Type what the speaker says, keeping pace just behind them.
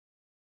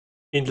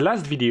In the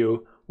last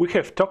video, we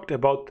have talked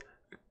about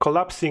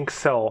collapsing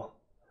cell,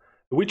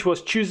 which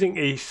was choosing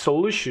a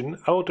solution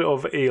out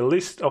of a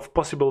list of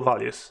possible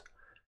values.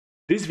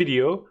 This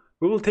video,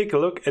 we will take a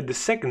look at the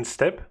second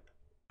step,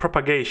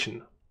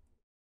 propagation.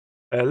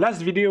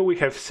 Last video we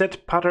have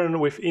set pattern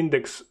with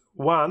index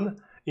 1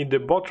 in the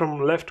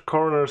bottom left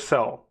corner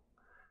cell.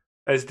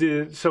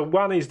 So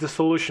 1 is the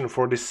solution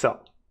for this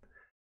cell.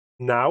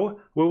 Now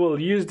we will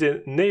use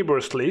the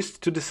neighbors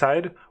list to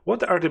decide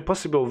what are the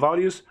possible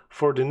values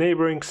for the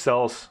neighboring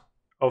cells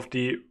of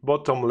the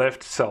bottom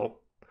left cell.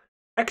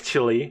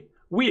 Actually,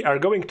 we are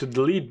going to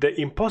delete the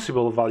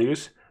impossible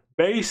values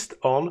based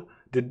on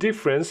the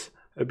difference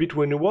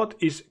between what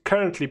is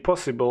currently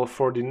possible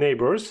for the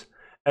neighbors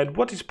and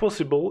what is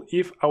possible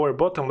if our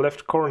bottom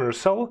left corner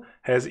cell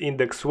has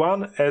index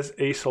 1 as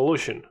a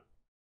solution.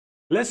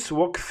 Let's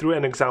walk through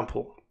an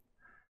example.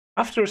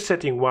 After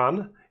setting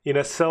 1 in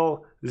a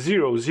cell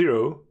 0,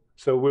 0,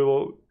 so we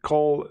will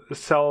call the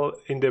cell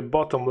in the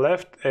bottom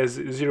left as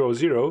 0,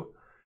 0,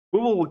 we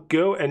will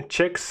go and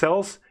check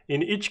cells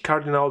in each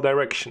cardinal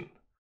direction.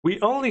 We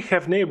only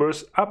have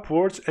neighbors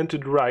upwards and to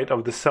the right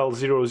of the cell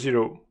 0,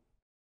 0.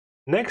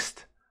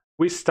 Next,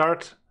 we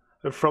start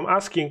from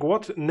asking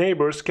what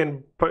neighbors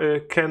can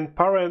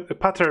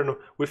pattern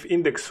with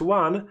index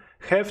 1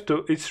 have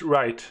to its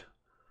right.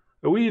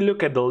 We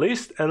look at the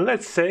list and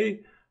let's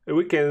say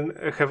we can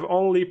have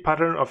only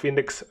pattern of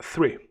index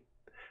 3.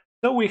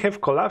 So we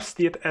have collapsed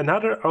yet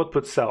another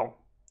output cell.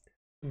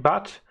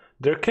 But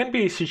there can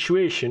be a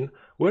situation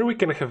where we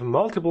can have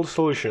multiple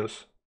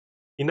solutions.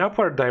 In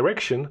upward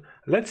direction,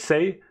 let's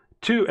say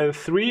 2 and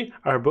 3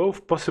 are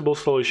both possible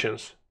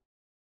solutions.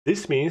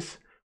 This means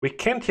we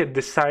can't yet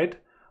decide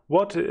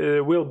what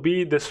will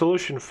be the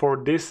solution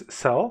for this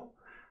cell,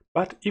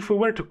 but if we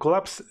were to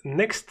collapse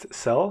next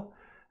cell,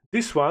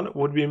 this one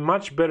would be a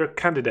much better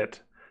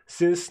candidate,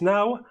 since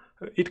now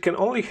it can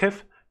only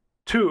have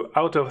 2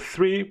 out of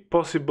 3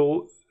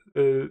 possible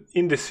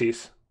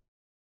indices.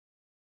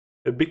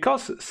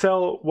 Because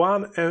cell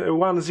 1,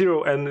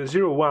 0 and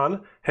 0,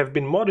 1 have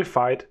been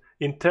modified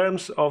in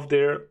terms of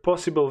their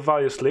possible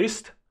values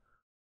list,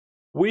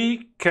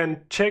 we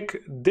can check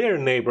their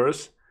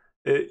neighbors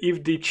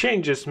if the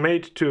changes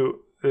made to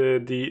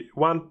the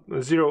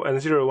 1, 0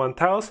 and 0, 1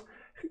 tiles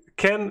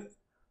can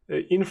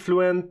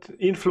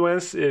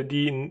influence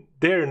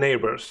their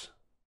neighbors.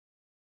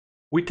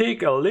 We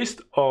take a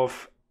list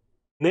of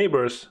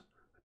neighbors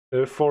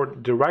for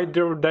the right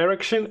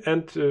direction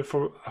and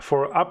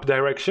for up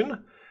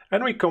direction,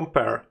 and we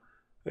compare.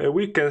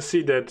 We can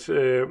see that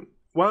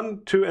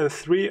 1, 2 and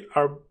 3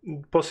 are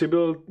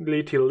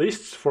possibility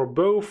lists for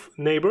both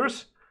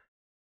neighbors,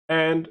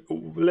 and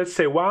let's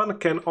say 1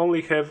 can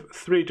only have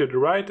 3 to the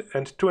right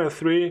and 2 and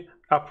 3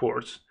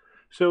 upwards.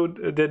 So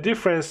the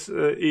difference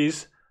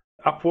is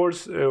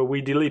upwards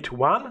we delete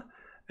 1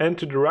 and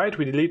to the right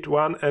we delete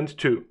 1 and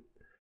 2.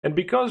 And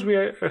because we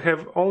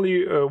have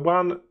only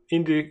one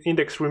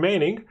index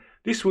remaining,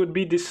 this would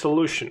be the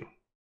solution.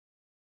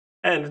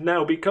 And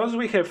now, because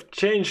we have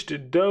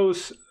changed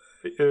those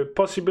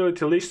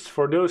possibility lists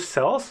for those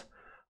cells,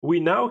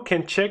 we now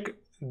can check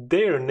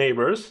their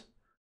neighbors,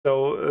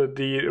 so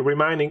the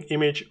remaining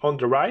image on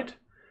the right,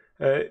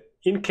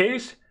 in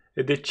case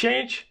the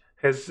change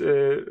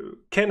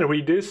can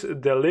reduce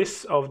the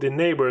lists of the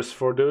neighbors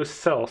for those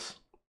cells.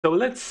 So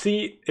let's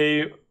see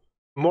a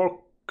more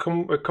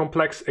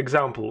complex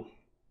example.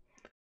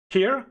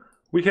 Here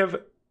we have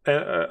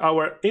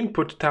our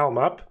input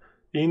tilemap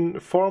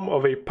in form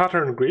of a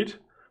pattern grid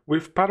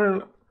with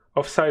pattern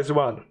of size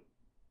 1.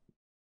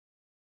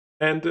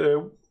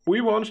 And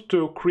we want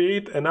to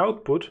create an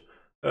output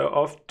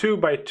of 2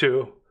 by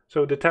 2,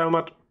 so the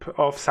tilemap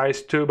of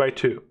size 2 by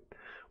 2.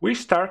 We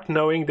start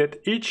knowing that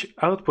each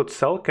output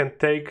cell can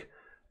take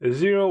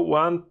 0,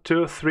 1,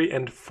 2, 3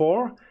 and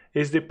 4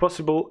 is the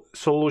possible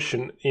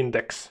solution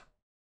index.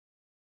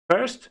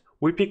 First,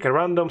 we pick a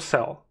random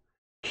cell.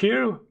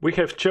 Here we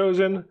have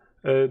chosen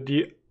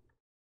the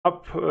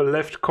up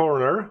left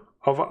corner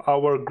of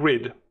our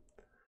grid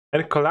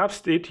and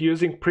collapsed it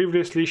using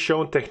previously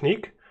shown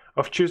technique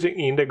of choosing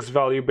index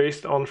value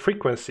based on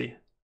frequency.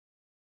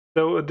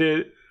 So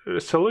the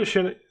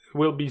solution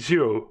will be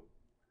 0.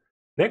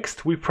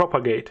 Next, we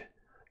propagate.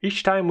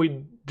 Each time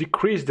we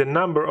decrease the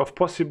number of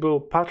possible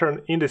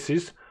pattern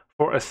indices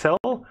for a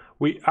cell,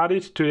 we add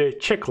it to a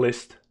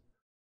checklist.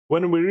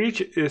 When we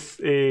reach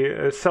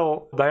a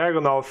cell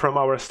diagonal from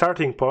our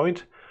starting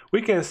point,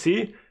 we can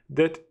see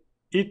that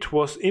it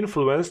was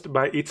influenced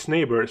by its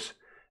neighbors,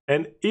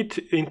 and it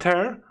in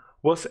turn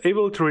was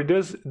able to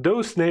reduce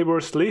those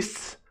neighbors'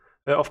 lists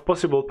of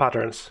possible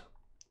patterns.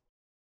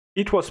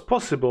 It was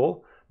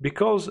possible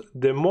because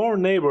the more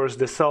neighbors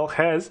the cell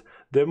has,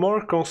 the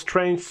more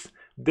constraints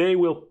they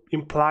will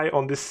imply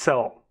on this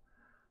cell.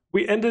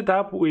 We ended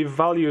up with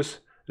values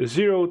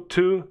 0,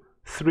 2,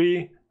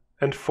 3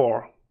 and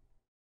 4.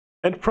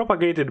 And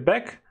propagated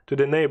back to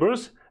the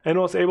neighbors and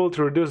was able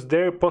to reduce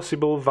their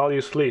possible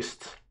values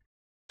lists.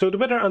 So to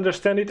better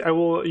understand it, I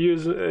will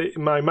use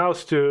my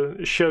mouse to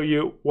show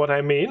you what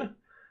I mean.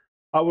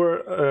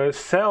 Our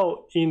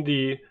cell in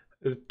the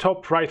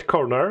top right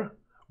corner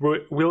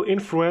will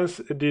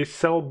influence the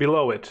cell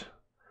below it.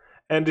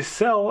 And the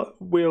cell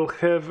will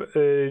have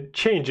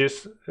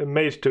changes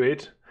made to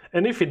it.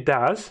 And if it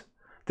does,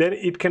 then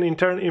it can in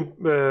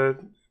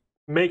turn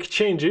make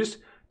changes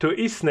to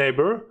its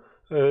neighbor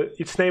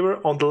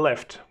on the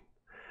left.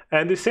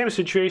 And the same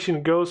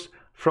situation goes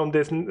from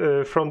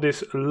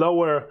this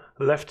lower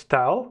left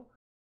tile.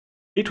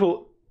 It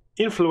will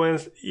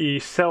influence a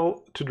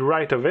cell to the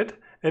right of it,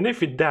 and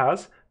if it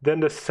does, then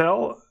the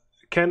cell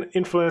can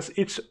influence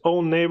its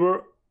own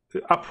neighbor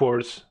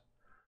upwards.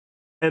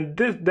 And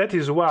that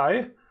is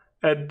why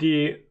at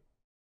the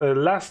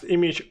last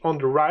image on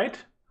the right,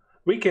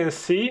 we can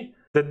see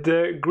that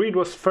the grid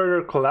was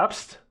further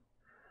collapsed,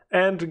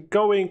 and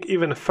going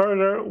even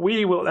further,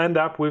 we will end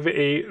up with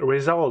a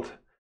result.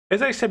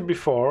 As I said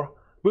before,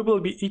 we will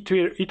be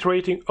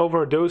iterating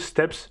over those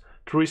steps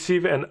to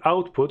receive an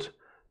output,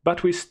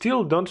 but we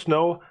still don't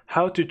know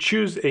how to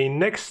choose a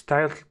next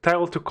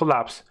tile to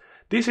collapse.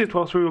 This is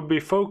what we will be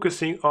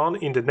focusing on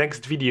in the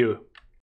next video.